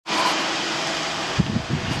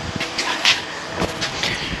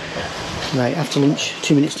Right, after lunch,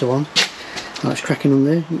 2 minutes to 1. Now it's cracking on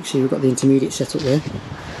there. You can see we've got the intermediate set up there.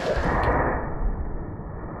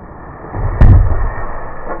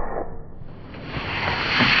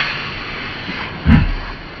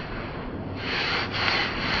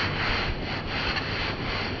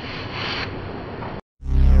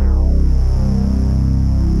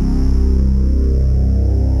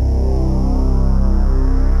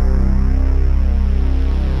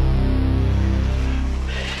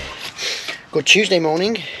 Good Tuesday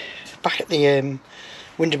morning, back at the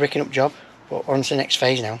window bricking up job, but we're on to the next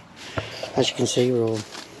phase now. As you can see, we're all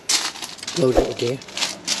loaded up with gear.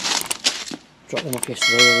 Dropped them off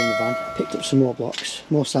yesterday, they were in the van. Picked up some more blocks,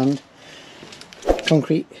 more sand,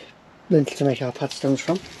 concrete lintel to make our pad stones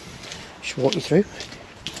from. Just walk you through.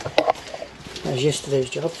 As yesterday's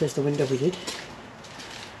job, there's the window we did.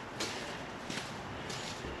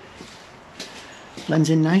 Blends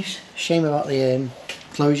in nice. Shame about the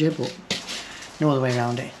closure, but no other way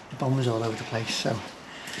around it. The bond was all over the place, so,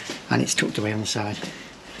 and it's tucked away on the side.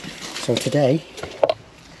 So today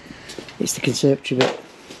it's the conservatory bit.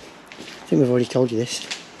 I think we've already told you this.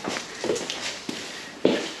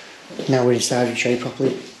 Now we're inside and show you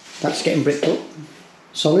properly. That's getting bricked up,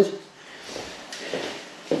 solid.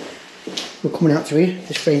 We're coming out through here.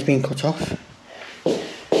 This frame's being cut off,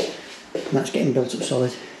 and that's getting built up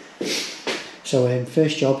solid. So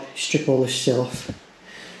first job, strip all this sill off,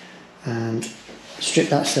 and strip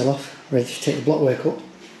that sill off, ready to take the block work up,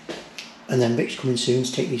 and then Vic's coming soon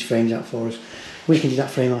to take these frames out for us. We can do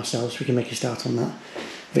that frame ourselves, we can make a start on that.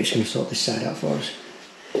 Vic's going to sort this side out for us.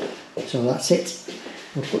 So that's it.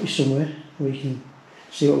 We'll put you somewhere where you can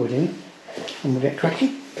see what we're doing, and we'll get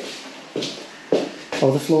cracking.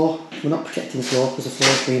 Oh, the floor, we're not protecting the floor because the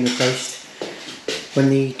floor is being replaced.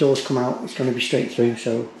 When the doors come out, it's going to be straight through,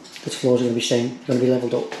 so the floors are going to be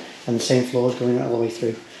levelled up, and the same floor is going all the way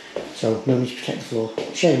through. So no need to protect the floor.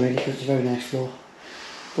 Shame really, because it's a very nice floor.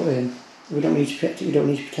 But we don't need to protect it, we don't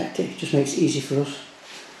need to protect it. It just makes it easy for us.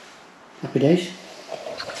 Happy days.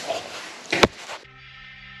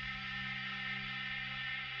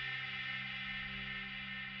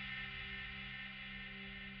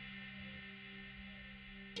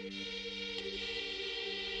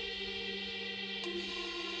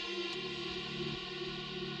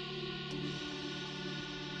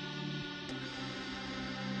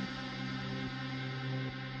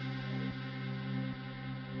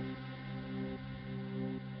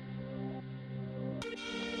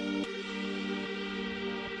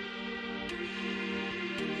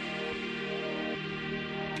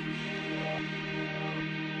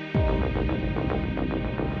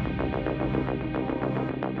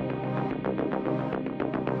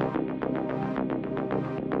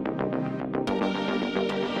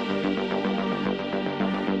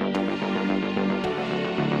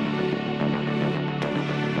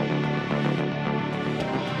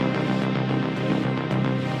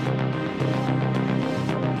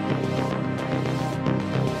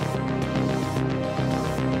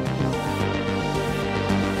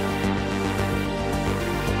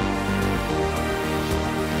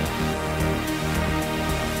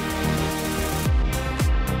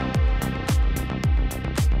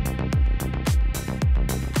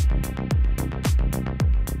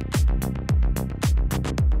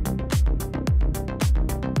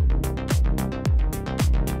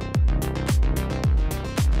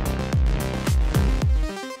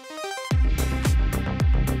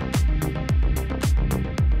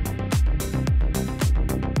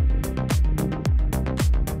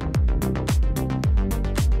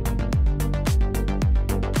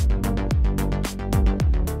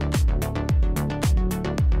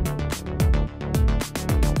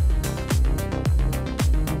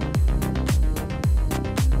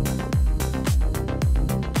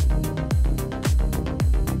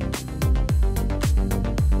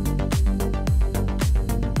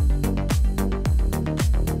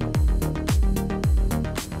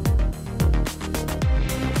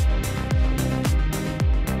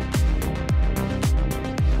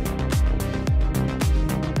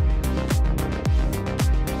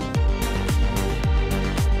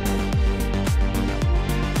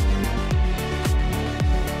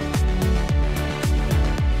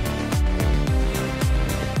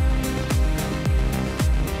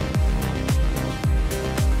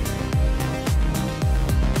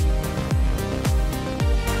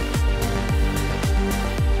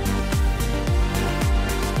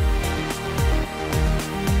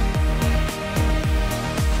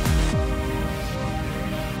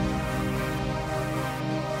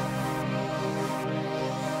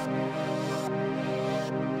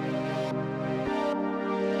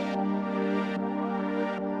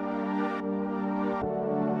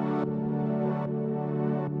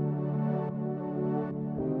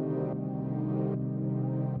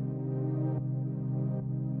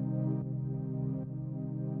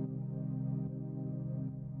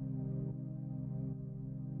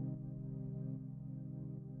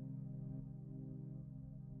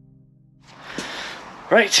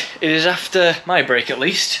 Right, it is after my break at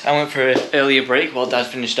least. I went for an earlier break while Dad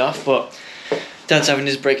finished off, but Dad's having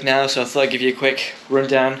his break now, so I thought I'd give you a quick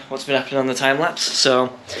rundown what's been happening on the time lapse.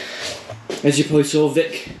 So, as you probably saw,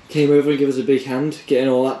 Vic came over and gave us a big hand, getting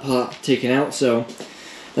all that part taken out, so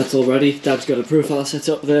that's all ready. Dad's got a profile set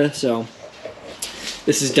up there, so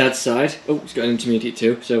this is Dad's side. Oh, he's got an intermediate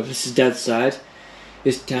too, so this is Dad's side.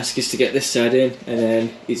 His task is to get this side in, and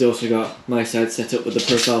then he's also got my side set up with the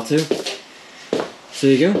profile too. So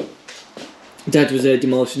there you go. Dad was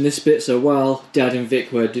demolishing this bit, so while Dad and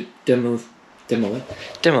Vic were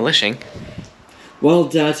demolishing? While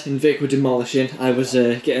Dad and Vic were demolishing, I was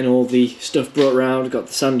getting all the stuff brought around, got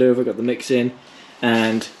the sand over, got the mix in,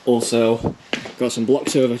 and also got some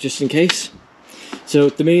blocks over just in case. So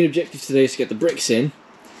the main objective today is to get the bricks in,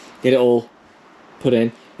 get it all put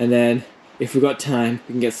in, and then if we've got time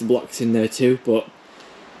we can get some blocks in there too, but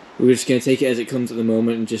we're just going to take it as it comes at the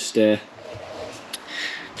moment and just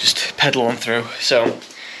pedal on through. So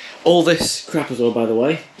all this crap as well, by the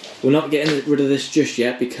way, we're not getting rid of this just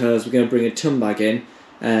yet because we're going to bring a ton bag in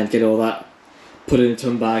and get all that put in a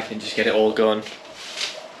ton bag and just get it all done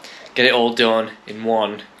in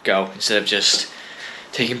one go instead of just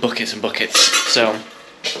taking buckets and buckets. So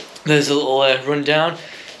there's a little rundown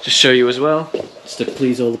just show you as well, just to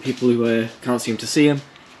please all the people who can't seem to see them.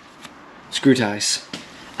 Screw ties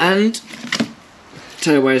and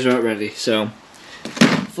tie wires are out ready. So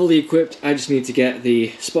fully equipped. I just need to get the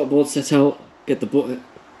spot board set out, get the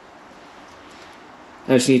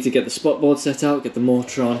spot board set out, get the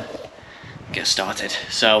mortar on, get started.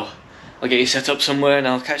 So I'll get you set up somewhere and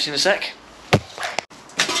I'll catch you in a sec.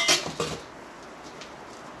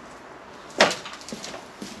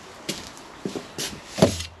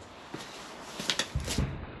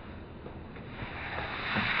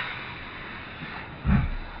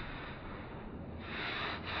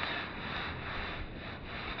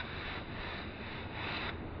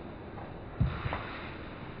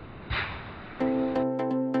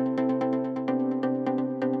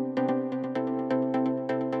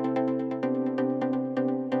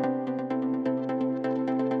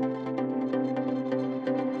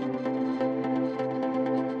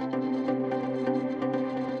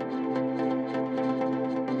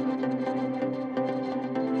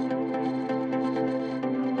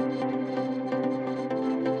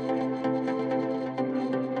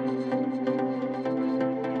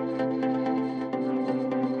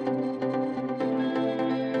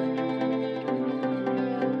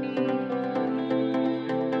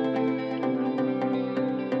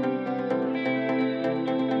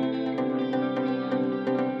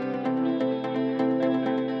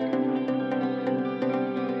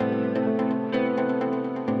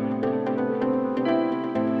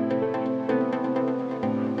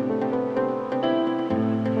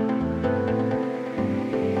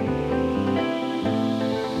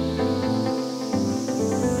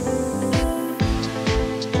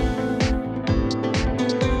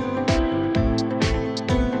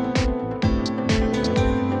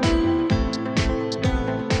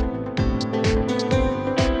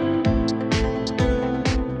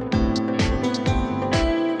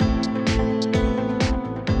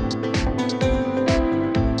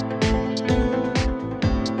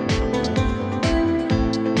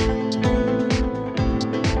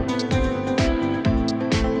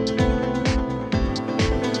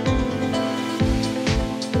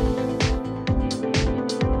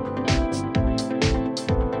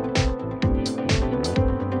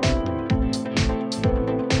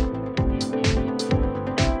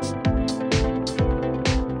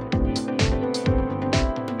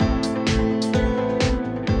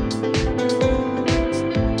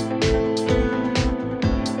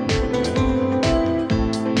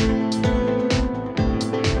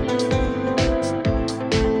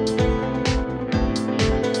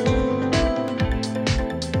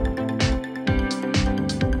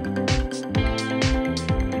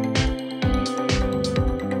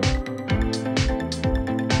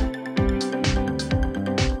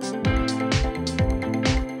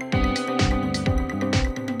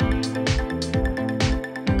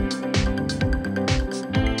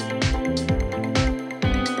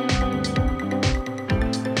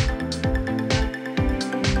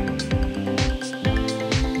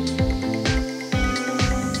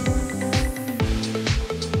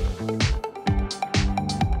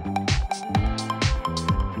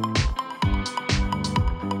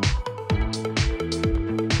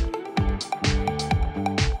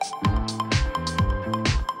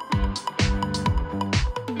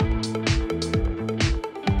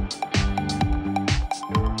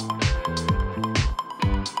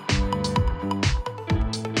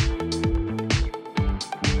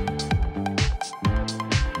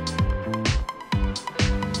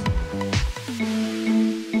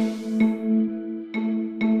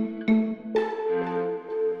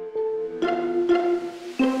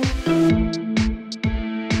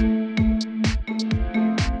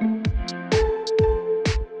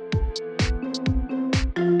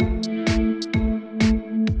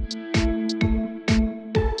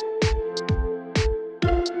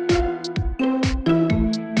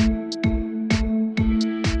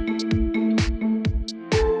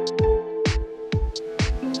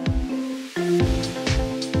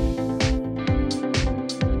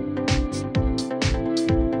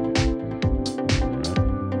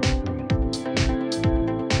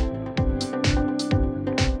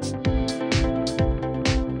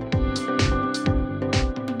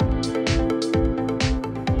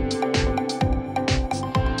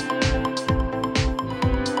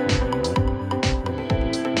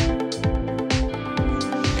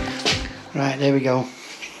 we go.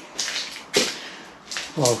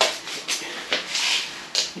 Wow,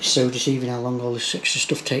 it's so deceiving how long all this extra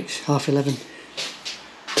stuff takes. 11:30.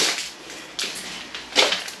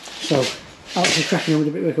 So, Alex is cracking on with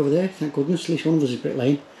the brickwork over there, thank goodness, at least one of us is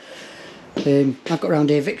bricklaying. I've got around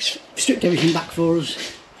here, Vic's stripped everything back for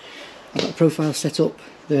us. I've got a profile set up,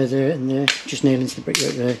 there and there, just nailing to the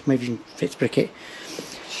brickwork there, maybe you can fix brick it.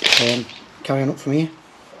 Carry on up from here.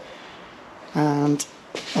 And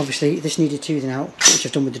obviously this needed toothing out, which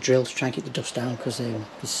I've done with the drill to try and keep the dust down, because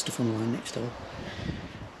there's stuff on the line next door.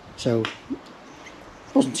 So,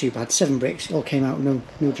 it wasn't too bad, 7 bricks, it all came out, no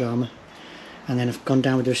drama. And then I've gone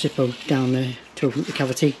down with the recipo down there to open up the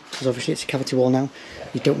cavity, because obviously it's a cavity wall now.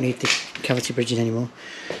 You don't need the cavity bridging anymore.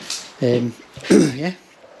 Yeah,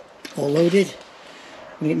 all loaded.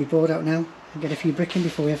 I'm going to get my board out now and get a few brick in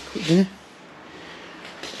before we have quick dinner.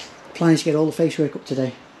 Planning to get all the face work up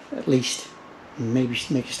today, at least. And maybe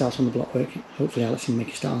make a start on the block work. Hopefully Alex can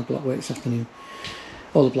make a start on the block work this afternoon.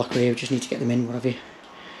 All the block here, we just need to get them in, what have you.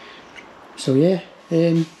 So yeah,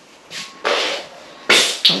 Alex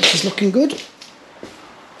is looking good.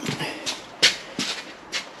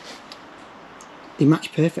 They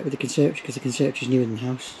match perfect with the conservatory because the conservatory is newer than the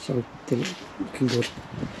house, so they're looking good.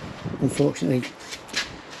 Unfortunately,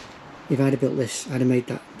 if I'd have built this, I'd have made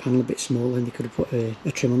that panel a bit smaller, and they could have put a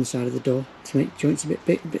trim on the side of the door to make joints a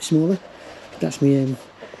bit smaller. But that's my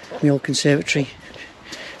old conservatory.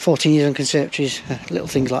 14 years on conservatories, little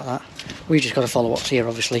things like that. We just got to follow what's here.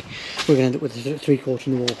 Obviously, we're going to end up with a 3/4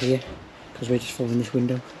 in the wall here because we're just following this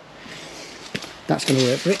window. That's going to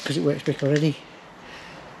work brick because it works brick already.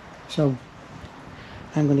 So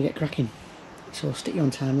I'm going to get cracking. So I'll stick you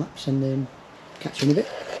on time lapse and catch you in a bit.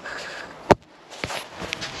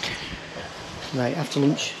 Right, after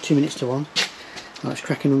lunch, 2 minutes to 1. Now it's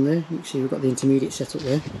cracking on there. You can see we've got the intermediate set up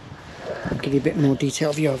there. I'll give you a bit more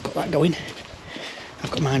detail view. I've got that going.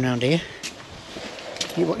 I've got mine round here.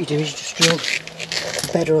 What you do is you just drill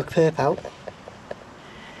a bed or a perp out,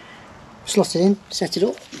 slot it in, set it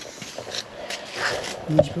up,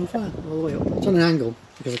 and there's your profile all the way up. It's on an angle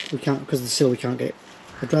because of the sill we can't get it.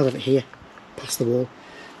 I'd rather have it here, past the wall,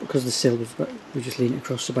 but because of the sill we just lean it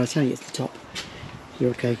across, so by the time you get to the top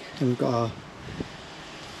you're okay. And we've got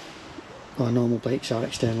our normal breaks, our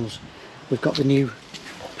externals. We've got the new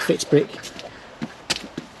Fitz brick,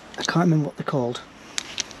 I can't remember what they're called.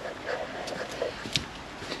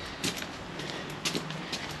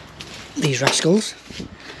 These rascals,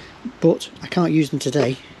 but I can't use them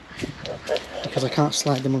today because I can't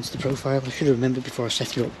slide them onto the profile. I should have remembered before I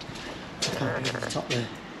set it up. I can't get on the top there,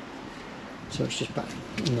 so it's just back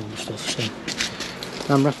normal stuff.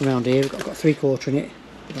 So I'm wrapping around here. I've got 3/4 in it,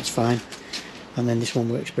 but that's fine. And then this one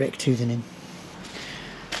works brick, toothing in,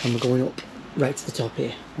 and we're going up right to the top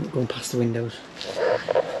here, going past the windows.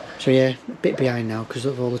 So yeah, a bit behind now because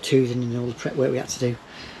of all the toothing and all the prep work we had to do.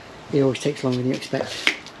 It always takes longer than you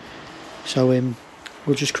expect. So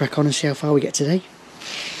we'll just crack on and see how far we get today.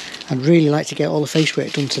 I'd really like to get all the face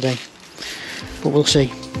work done today, but we'll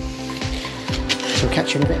see. So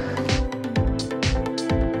catch you in a bit.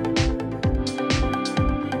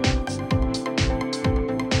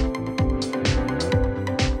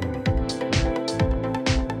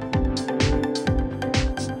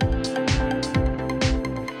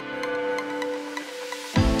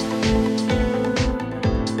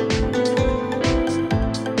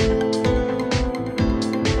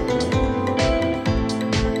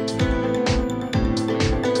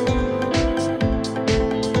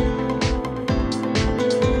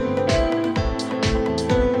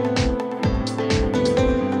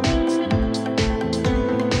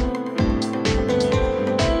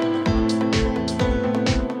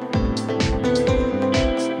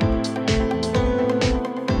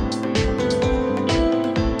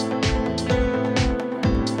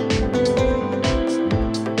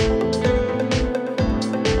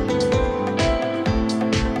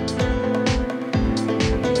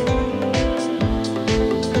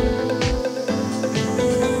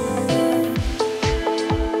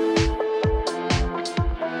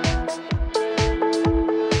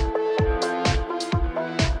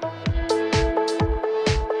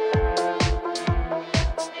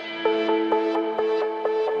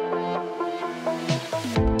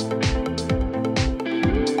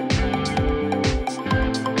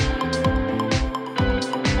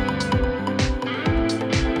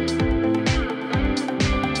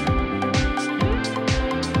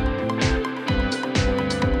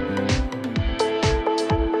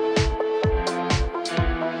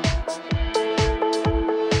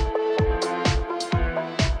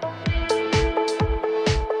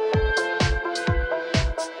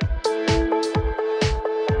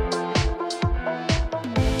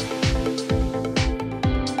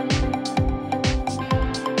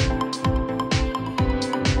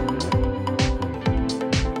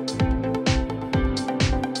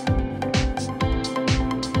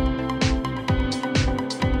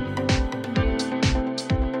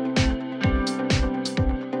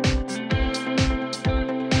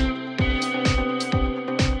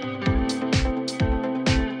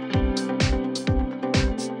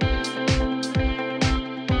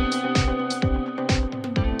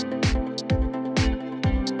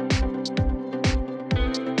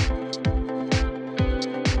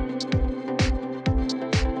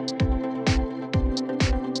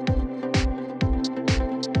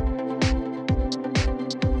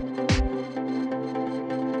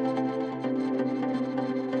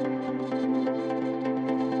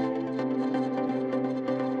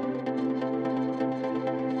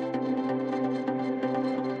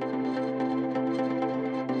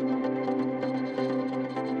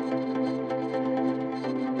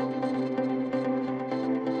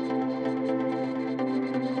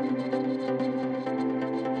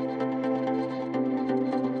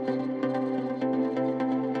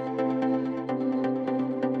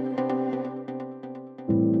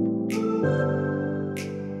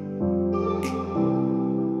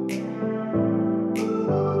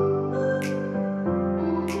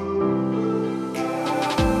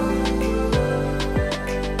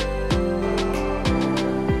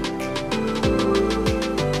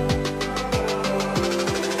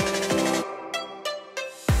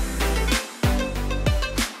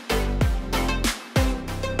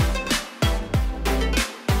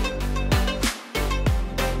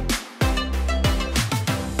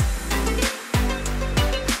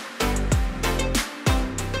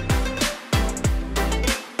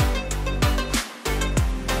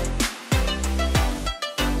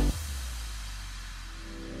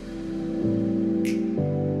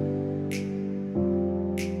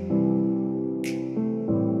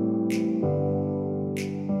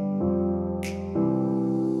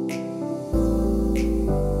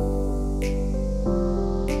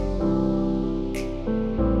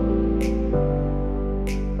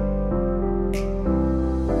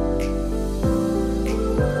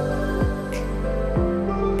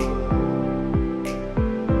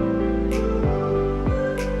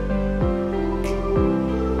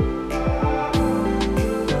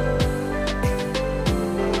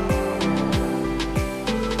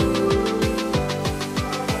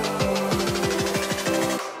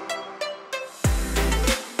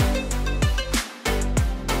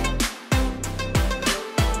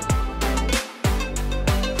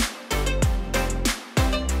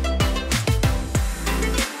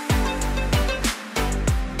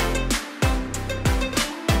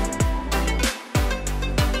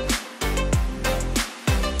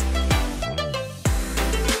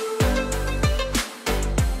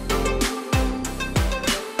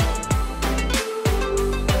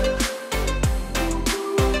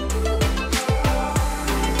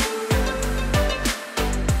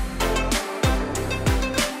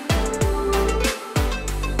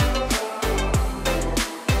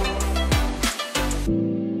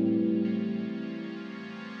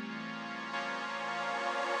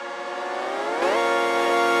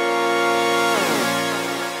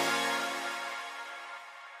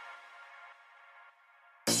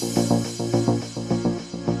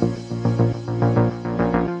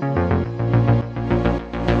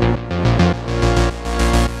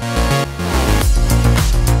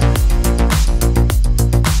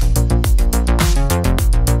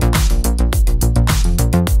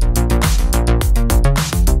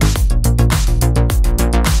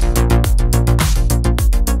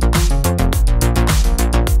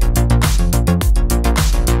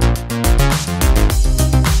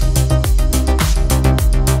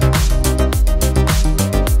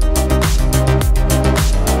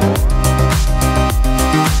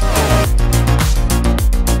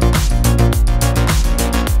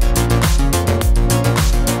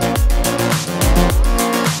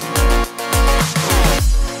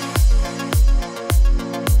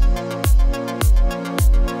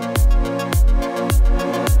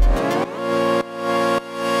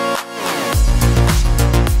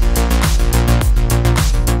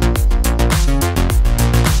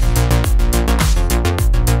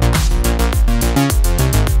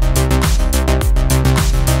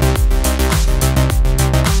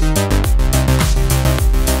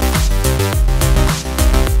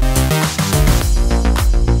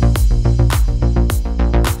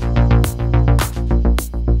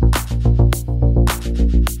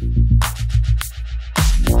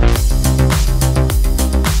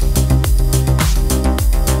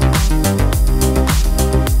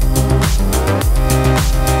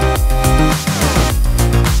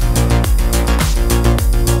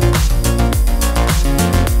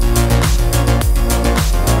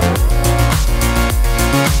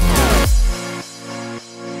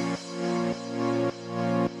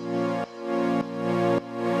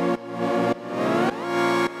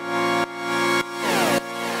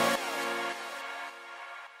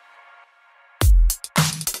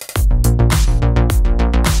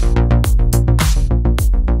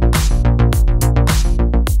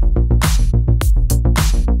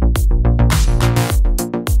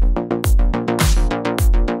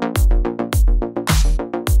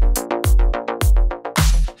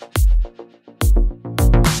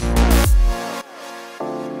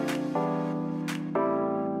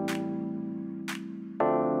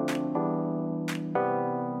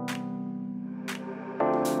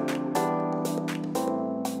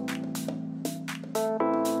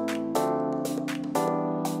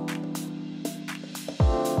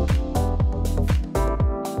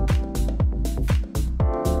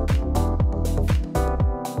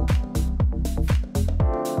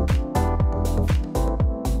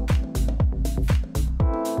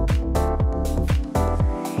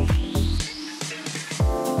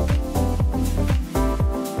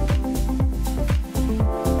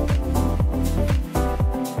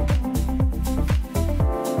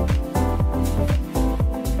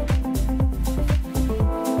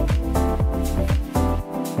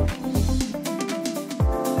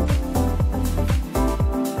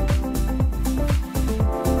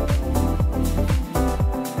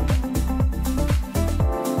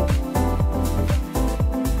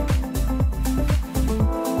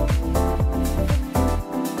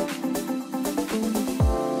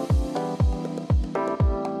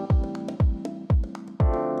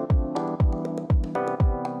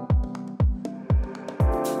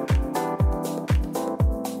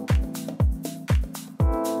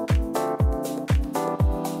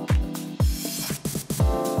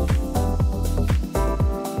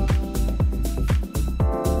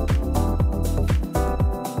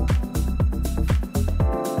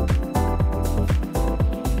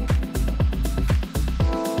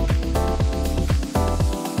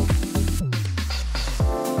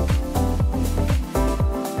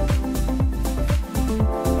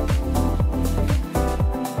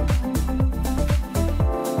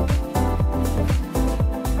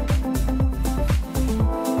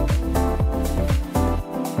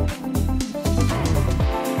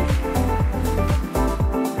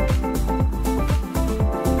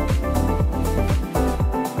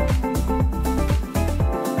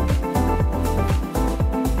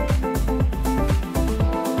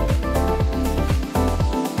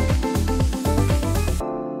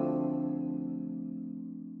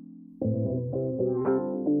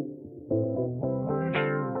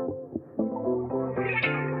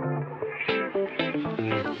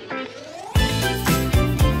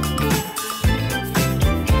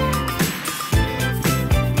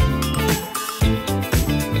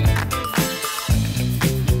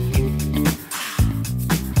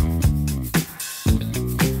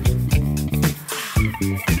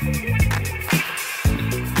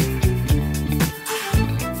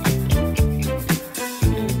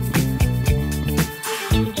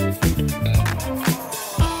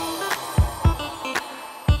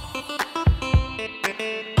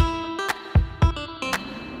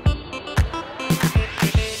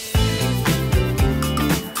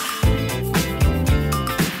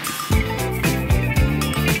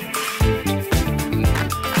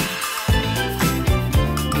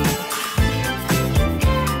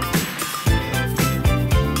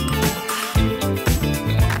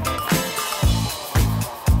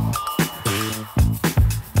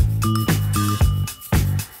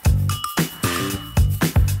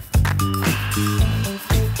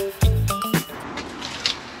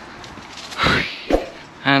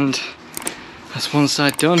 and that's one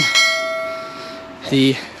side done.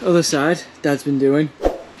 The other side Dad's been doing,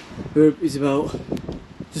 he's about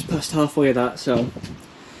just past halfway of that, so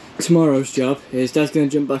tomorrow's job is Dad's going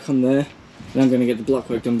to jump back on there and I'm going to get the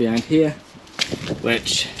blockwork done behind here,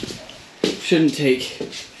 which shouldn't take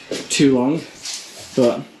too long,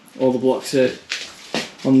 but all the blocks are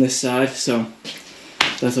on this side, so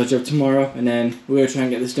that's our job tomorrow. And then we're going to try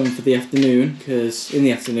and get this done for the afternoon, because in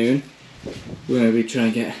the afternoon we're going to be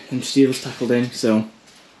trying to get them steels tackled in, so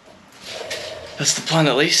that's the plan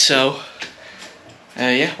at least. So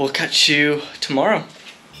yeah, we'll catch you tomorrow.